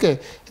 Okay.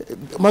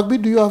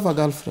 MagBee, do you have a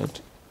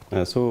girlfriend?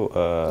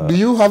 Do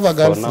you have a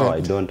girlfriend? For now, I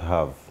don't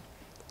have.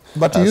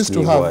 But you used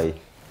to have. Why.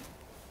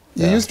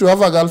 You used to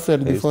have a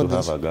girlfriend before this? I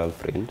used to have a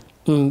girlfriend.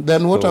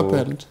 Then what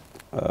happened?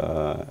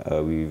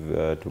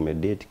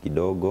 Tumedate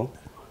kidogo,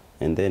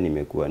 and then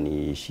imekuwa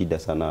ni shida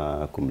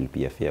sana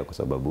kumlipia fare kwa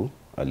sababu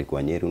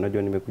alikuwa Nyeri.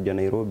 Unajua nimekuja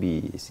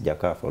Nairobi,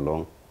 sijakaa for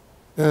long.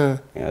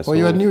 Yeah, so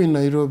you are new in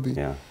Nairobi.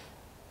 Yeah.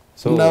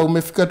 So na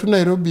umefika tu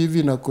Nairobi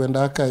hivi na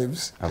kuenda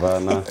archives.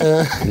 Hapana.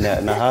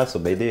 na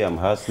hustle, by the way I'm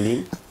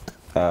hustling.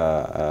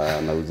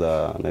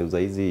 Nauza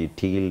hizi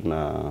till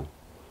na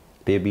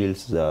pay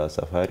bills za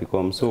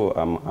Safaricom, so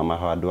I'm a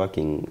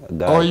hardworking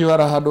guy. Oh, you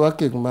are a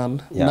hardworking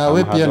man. Yeah, na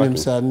we pia ni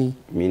msanii.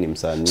 Mimi ni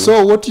msanii.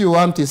 So what you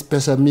want is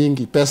pesa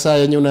mingi, pesa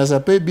yenye unaweza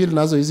pay bill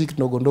nazo hizi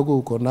kidogo ndogo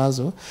uko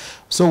nazo.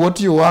 So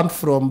what you want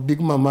from Big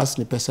Mamas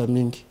ni pesa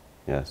mingi.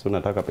 Yeah, so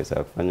nataka pesa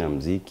ya kufanya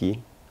muziki.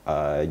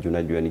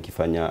 Unajua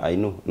nikifanya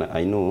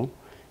I know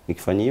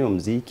nikifanya hiyo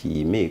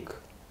muziki make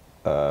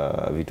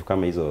vitu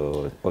kama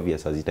hizo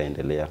obvious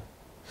hazitaendelea.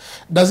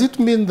 Does it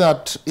mean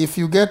that if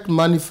you get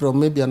money from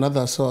maybe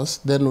another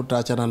source, then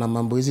utaachana na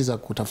mambo hizi za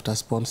kutafuta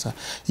sponsor?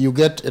 You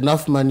get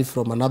enough money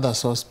from another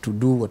source to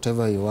do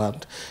whatever you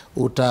want.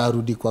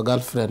 Utarudi kwa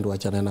girlfriend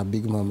uachane na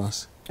Big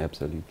Mamas?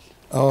 Absolutely.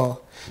 Oh,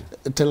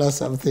 tell us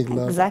something,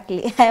 Lord.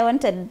 Exactly. I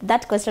wanted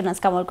that question has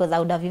come out because I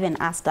would have even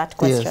asked that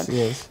question. Yes,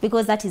 yes.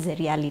 Because that is a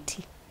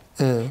reality.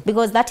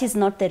 Because that is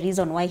not the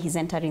reason why he's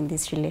entering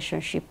this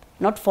relationship.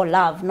 Not for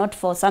love, not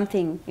for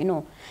something, you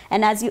know.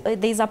 And as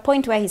there's a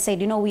point where he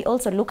said, you know, we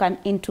also look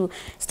into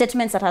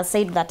statements that are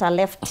said that are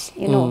left,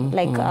 you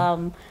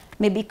know,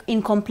 maybe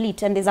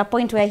incomplete. And there's a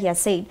point where he has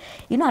said,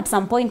 you know, at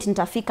some point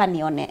nitafika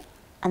nione.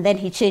 And then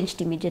he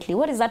changed immediately.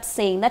 What is that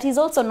saying? That he's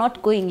also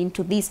not going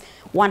into this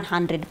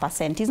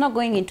 100%. He's not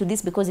going into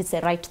this because it's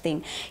the right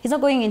thing. He's not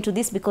going into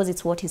this because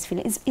it's what he's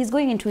feeling. He's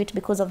going into it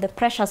because of the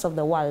pressures of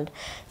the world.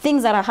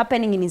 Things that are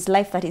happening in his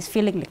life that he's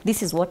feeling like,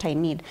 this is what I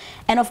need.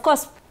 And of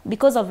course,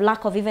 because of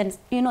lack of even,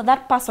 you know,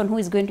 that person who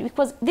is going to,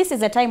 because this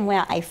is a time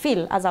where I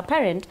feel as a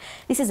parent,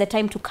 this is a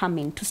time to come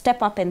in, to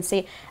step up and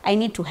say, I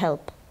need to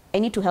help. I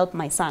need to help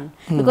my son.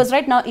 Because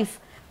right now, if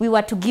we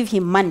were to give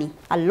him money,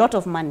 a lot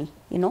of money,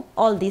 you know,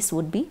 all this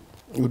would be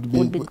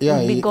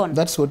gone.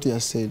 That's what you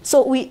said.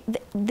 So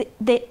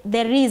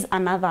there is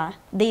another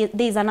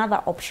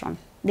option.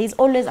 There's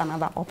always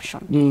another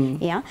option.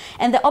 Yeah,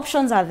 and the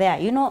options are there.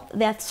 You know,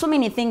 there are so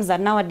many things that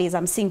nowadays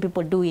I'm seeing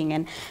people doing,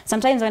 and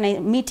sometimes when I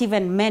meet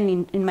even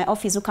men in my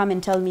office who come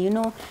and tell me, you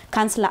know,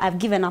 counselor, I've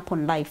given up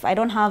on life. I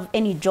don't have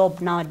any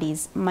job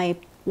nowadays. My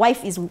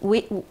wife is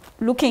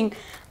looking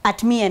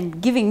at me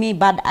and giving me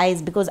bad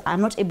eyes because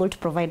I'm not able to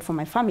provide for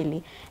my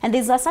family. And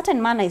there's a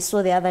certain man I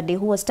saw the other day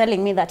who was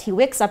telling me that he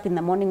wakes up in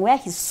the morning,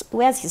 wears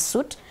his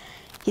suit,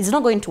 he's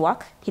not going to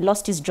work, he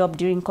lost his job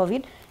during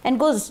COVID, and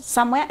goes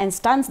somewhere and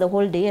stands the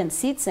whole day and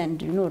sits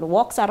and, you know,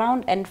 walks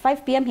around, and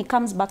 5 p.m. he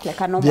comes back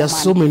like a normal man. There are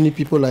so many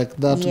people like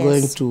that,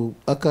 going to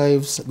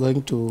archives,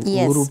 going to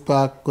Guru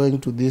Park, going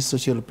to these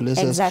social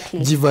places. Exactly.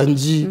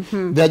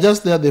 Jivanji. They're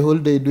just there the whole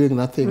day doing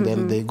nothing,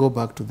 then they go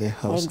back to their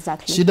house.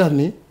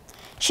 Exactly.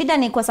 Shida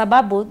ni kwa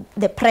sababu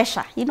the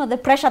pressure, you know, the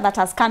pressure that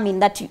has come in,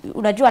 that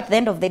unajua at the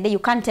end of the day you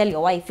can't tell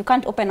your wife, you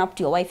can't open up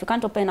to your wife, you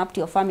can't open up to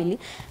your family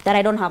that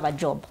I don't have a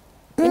job.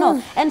 You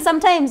know, and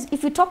sometimes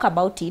if you talk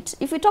about it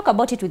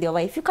with your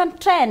wife, you can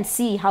try and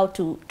see how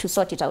to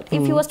sort it out.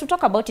 If he was to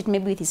talk about it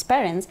maybe with his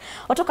parents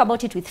or talk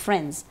about it with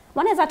friends,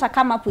 wanaweza hata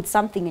come up with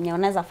something and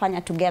wanaweza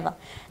fanya together.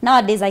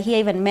 Nowadays I hear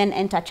even men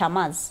enter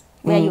chamas,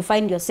 where you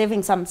find you're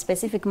saving some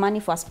specific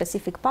money for a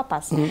specific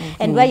purpose,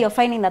 and where you're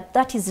finding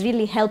that is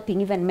really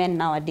helping even men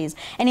nowadays.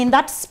 And in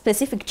that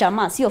specific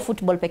chama, sio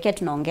football pekee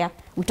tunaongea,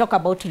 we talk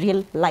about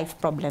real life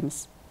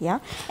problems. Yeah,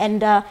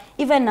 and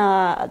even the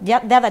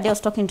other day I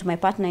was talking to my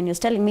partner and he was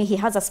telling me he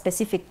has a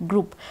specific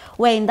group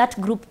where in that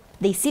group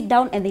they sit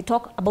down and they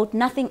talk about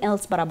nothing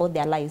else but about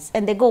their lives,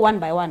 and they go one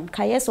by one.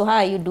 Kayeso, how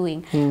are you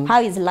doing? How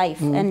is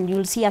life? And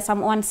you'll see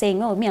someone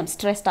saying, oh, me, I'm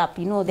stressed up.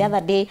 You know, the other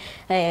day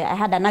I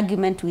had an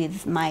argument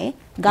with my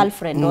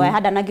girlfriend, or I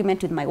had an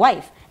argument with my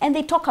wife, and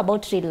they talk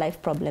about real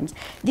life problems.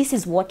 This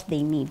is what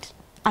they need,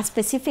 a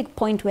specific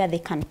point where they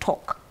can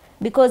talk,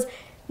 because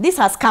this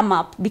has come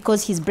up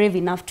because he's brave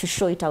enough to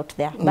show it out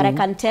there. But I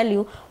can tell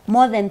you,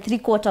 more than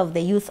 3/4 of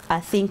the youth are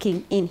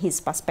thinking in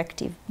his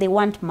perspective. They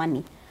want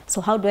money.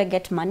 So how do I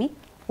get money?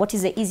 What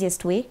is the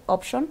easiest way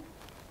option?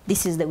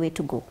 This is the way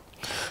to go.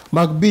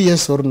 MagBee,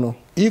 yes or no?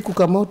 Hii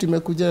kukamauti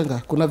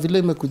imekujenga? Kuna vile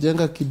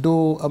imekujenga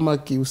kido ama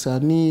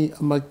kiusanii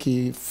ama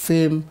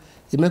kifame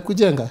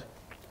imekujenga?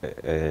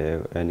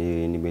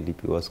 Yani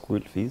nimelipiwa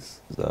school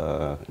fees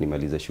za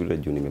nimaliza shule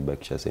juu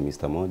nimebakisha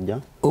semester moja.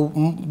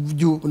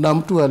 Na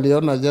mtu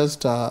aliona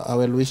just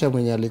aweluisha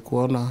mwenye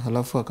alikuona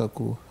halafu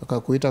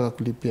akakuita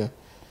akakulipia.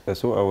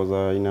 So I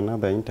was in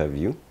another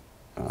interview.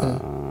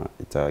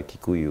 It's a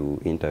Kikuyu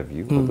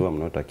interview, although I'm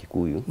not a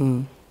Kikuyu.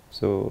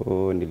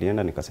 So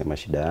nilienda nikasema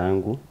shida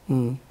yangu.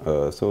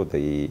 So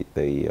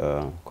they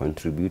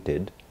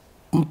contributed.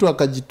 Mtu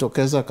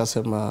akajitokeza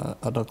akasema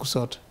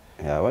atakusota.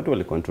 Yeah, watu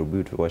wali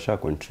contribute, washa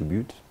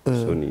contribute.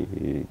 So ni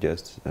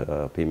just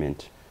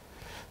payment.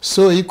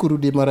 So hii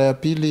kurudi mara ya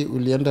pili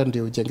ulienda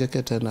ndio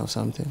ujengeke tena or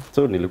something?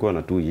 So nilikuwa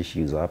na 2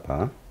 issues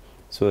hapa.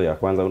 So ya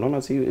kwanza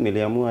unaona si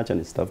niliamua acha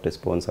ni start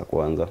sponsor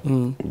kwanza.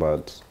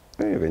 But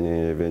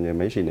venye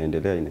maisha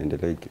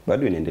inaendelea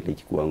bado inaendelea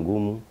ikikuwa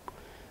ngumu.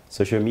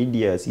 Social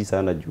media si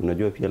sana juu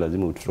unajua pia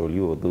lazima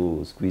utrolliwe,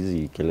 although siku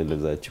hizi kelele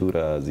za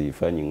chura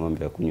zifanyi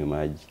ng'ombe akunywe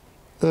maji.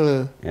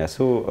 Yeah,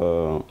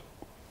 so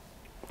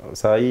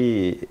saa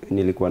hii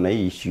nilikuwa na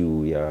hii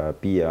issue ya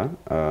pia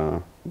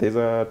there's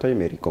a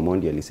time Eric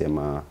Omondi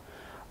alisema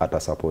ata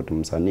support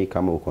msanii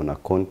kama uko na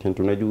content.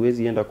 Unajua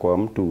huwezi enda kwa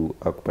mtu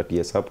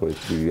akupatie support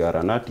if you are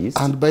an artist.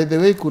 And by the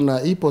way, kuna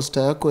hii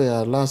poster yako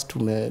ya last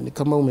ni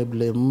kama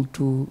umeblame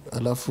mtu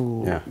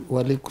alafu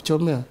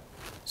walikuchomea.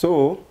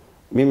 So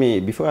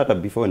mimi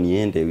before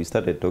niende we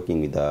started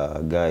talking with a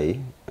guy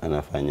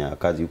anafanya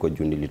kazi huko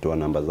juu, nilitoa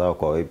namba zao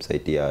kwa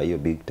website ya hiyo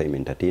Big Time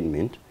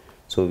Entertainment.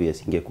 So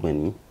obviously ingekuwa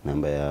ni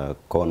namba ya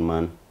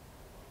Conman.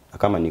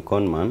 Kama ni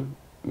Conman,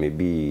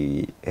 maybe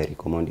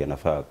Eric Omondi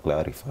anafaa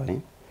clarify.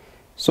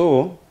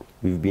 So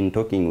we've been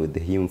talking with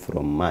him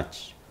from March.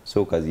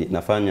 So kazi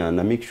nafanya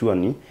na make sure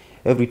ni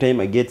every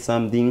time I get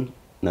something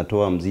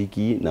natoa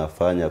mziki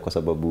nafanya, kwa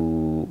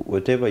sababu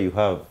whatever you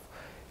have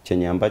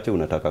chenye ambacho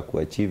unataka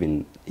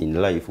kuachieve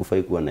in life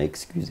ufai kuwa na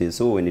excuses.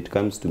 So when it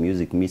comes to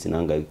music, mimi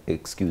sinanga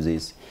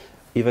excuses.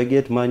 If I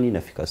get money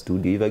nafika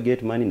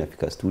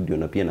studio,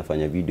 na pia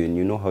nafanya video, and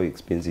you know how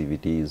expensive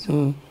it is.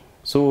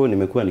 So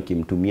nimekuwa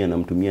nikimtumia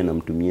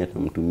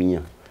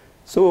namtumia.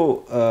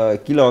 So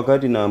kila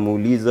wakati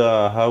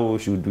namuuliza how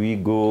should we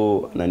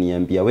go, na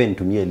niambia wewe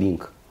nitumie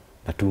link,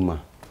 natuma,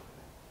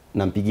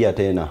 nampigia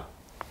tena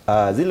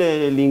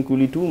zile link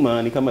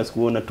ulituma ni kama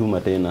sikuona,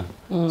 tuma tena.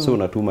 So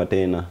natuma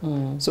tena.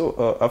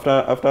 So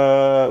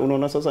after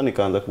unaona sasa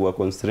nikaanza kuwa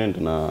constrained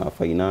na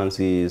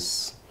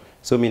finances.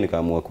 So mimi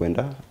nikaamua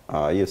kwenda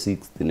hiyo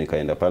 6th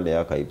nikaenda pale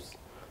archives.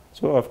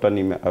 So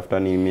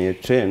after nime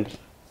trend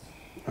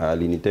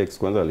Alinitext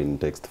kwanza,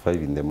 alinitext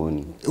 5 in the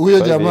morning. Huyo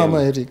jamaa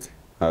ama Eric?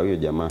 Huyo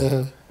jamaa.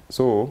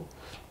 So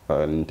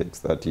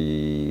alinitext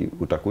ati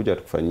utakuja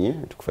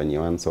tukufanyie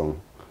one song.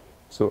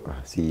 So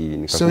si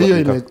nikakuwa, so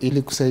hiyo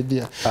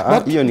ilikusaidia.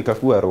 Hiyo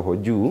nikakuwa roho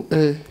juu.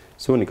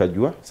 So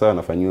nikajua sawa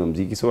nafanyiwa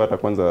muziki. So hata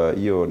kwanza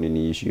hiyo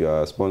nini issue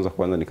ya sponsor,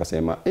 kwanza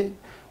nikasema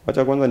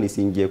wacha kwanza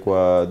nisiingie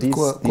kwa this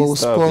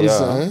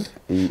sponsor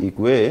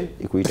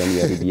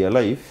ikuitania real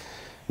life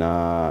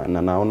na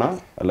naona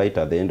light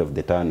at the end of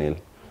the tunnel.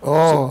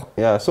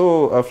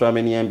 So after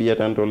ameniambia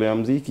tanitolea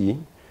muziki,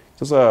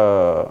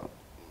 sasa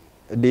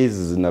days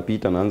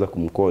zinapita, naanza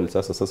kumcall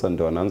sasa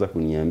ndio anaanza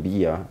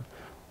kuniambia,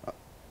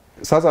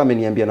 sasa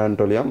ameniambia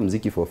nanitolea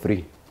muziki for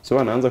free. So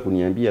anaanza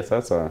kuniambia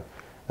sasa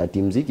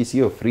ati muziki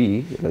sio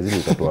free, lazima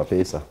utatoa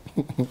pesa.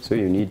 So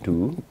you need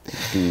to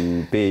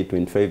pay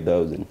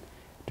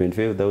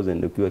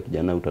 25,000 ukiwa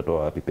kijana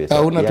utatoa wapi pesa?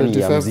 Hauna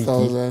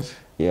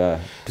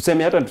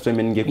 25,000.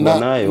 Tuseme ningekuwa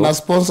nayo. Na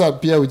sponsor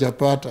pia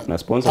hujapata.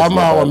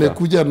 Ama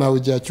wamekuja na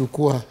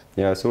hujachukua.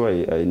 So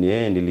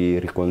nili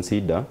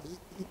reconsider.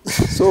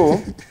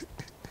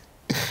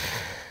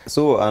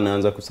 So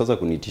anaanza sasa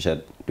kunitisha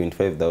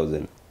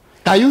 25,000.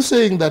 Are you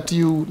saying that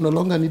you no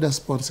longer need a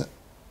sponsor?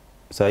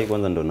 Sasa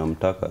kwanza ndo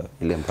namtaka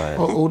ile mbaya.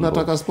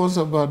 Unataka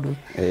sponsor bado?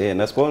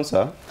 Na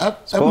sponsor.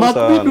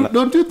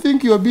 Don't you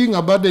think you are being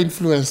a bad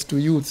influence to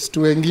youths,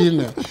 to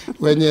wengine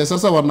wenye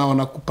sasa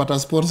wanaona kupata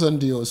sponsor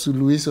ndio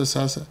suluhisho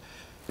sasa?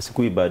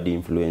 Sikui bad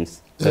influence.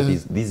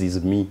 This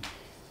is me.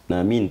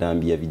 Na mimi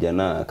nitaambia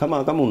vijana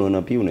kama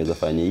unaona pia unaweza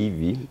fanya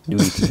hivi, do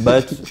it.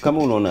 But kama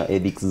unaona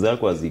ethics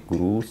zako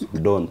hazikuruhusu,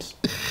 don't.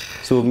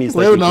 So mimi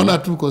wewe unaona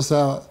tu uko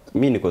sawa.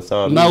 Mimi niko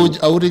sawa. Now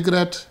I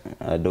regret.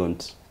 I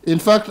don't. In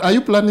fact, are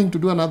you planning to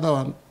do another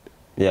one?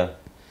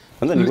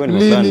 Kwanza nilikuwa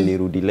nimeplan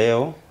nirudi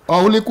leo.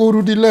 Ulikuwa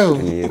urudi leo?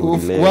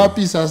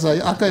 Wapi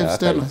sasa? Archives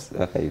tena?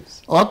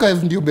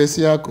 Archives ndio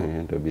base yako.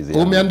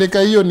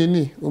 Umeandika hiyo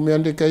nini?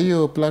 Umeandika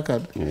hiyo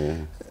placard?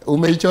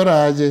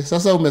 Umeichora aje?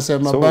 Sasa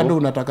umesema bado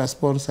unataka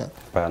sponsor.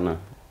 Pana.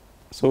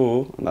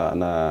 So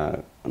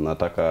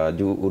nataka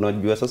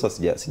unajua sasa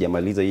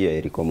sijamaliza hiyo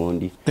Eric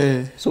Omondi.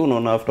 So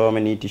unaona after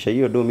wameniitisha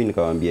hiyo do, mimi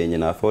nikamwambia yenye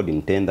na afford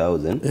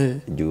 10,000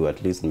 juu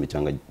at least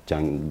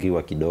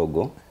nimechangiwa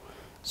kidogo.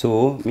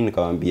 So mimi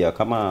nikamwambia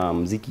kama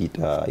muziki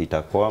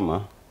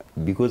itakwama,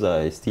 because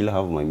I still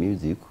have my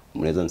music,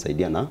 mnaweza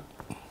nisaidia na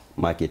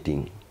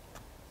marketing.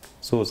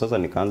 So sasa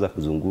nikaanza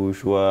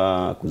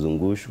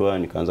kuzungushwa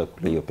nikaanza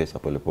kula hiyo pesa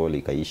polepole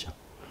ikaisha.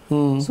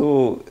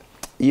 So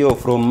hiyo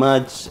from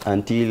March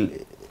until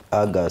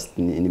August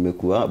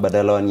nimekuwa,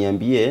 badala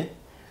waniambie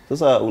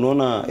sasa,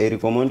 unaona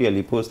Eric Omondi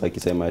alipost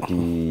akisema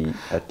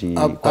ati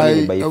kwa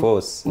by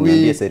force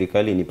niambie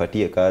serikali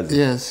nipatie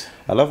kazi.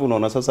 Alafu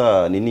unaona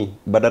sasa nini,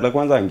 badala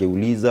kwanza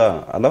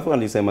angeuliza, alafu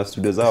alisema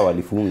studio zao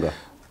walifunga.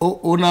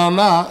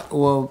 Unaona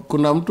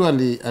kuna mtu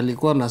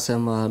alikuwa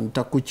anasema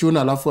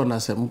nitakuchuna, alafu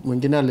anasema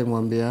mwingine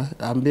alimwambia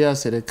ambia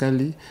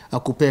serikali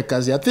akupe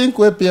kazi. I think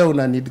wewe pia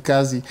una need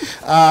kazi.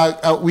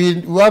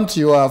 We want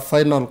your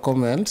final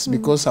comments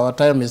because our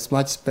time is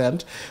much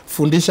spent.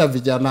 Fundisha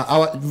vijana,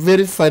 our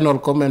very final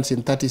comments in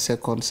 30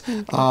 seconds.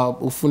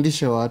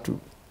 Ufundishe watu.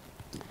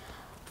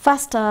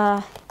 First,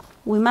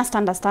 we must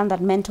understand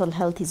that mental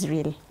health is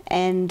real,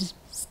 and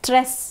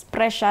stress,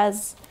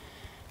 pressures,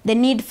 the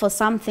need for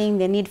something,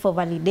 the need for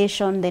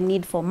validation, the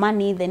need for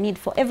money, the need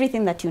for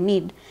everything that you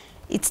need,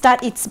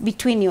 it's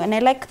between you. And I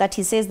like that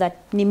he says that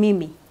ni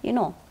mimi,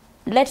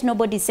 let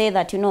nobody say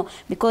that,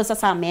 because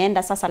sasa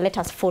ameenda, sasa let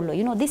us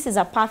follow. This is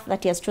a path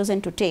that he has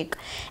chosen to take,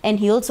 and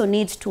he also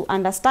needs to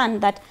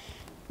understand that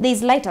there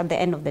is light at the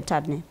end of the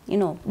tunnel.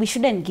 We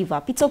shouldn't give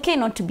up. It's okay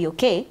not to be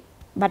okay,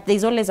 but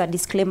there's always a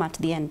disclaimer at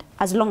the end,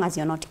 as long as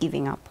you're not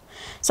giving up.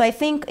 So I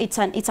think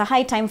it's a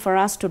high time for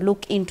us to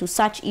look into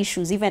such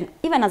issues, even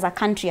as a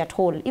country at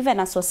whole, even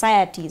as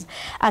societies,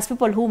 as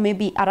people who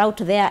maybe are out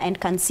there and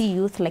can see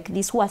youth like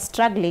this who are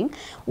struggling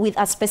with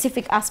a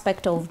specific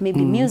aspect of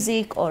maybe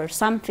music or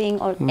something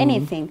or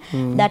anything,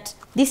 that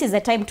this is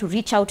the time to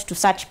reach out to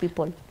such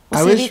people.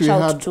 I wish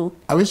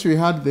we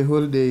had the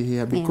whole day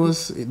here,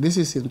 because this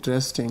is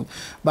interesting.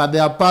 But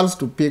there are pearls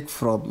to pick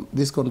from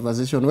this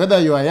conversation. Whether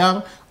you are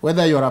young,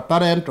 whether you are a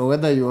parent, or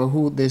whether you are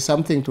who, there's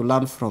something to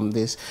learn from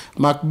this.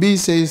 MagBee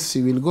says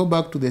he will go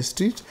back to the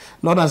street.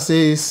 Lorna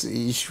says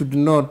he should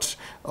not.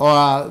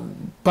 Or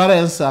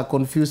parents are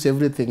confused,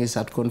 everything is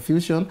at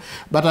confusion.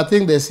 But I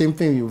think the same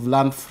thing you've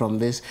learned from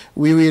this.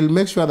 We will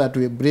make sure that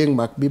we bring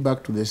MagBee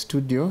back to the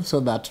studio so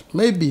that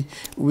maybe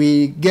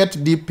we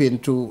get deep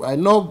into, I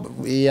know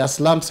he has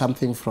learned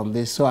something from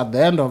this. So at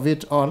the end of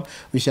it all,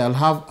 we shall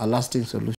have a lasting solution.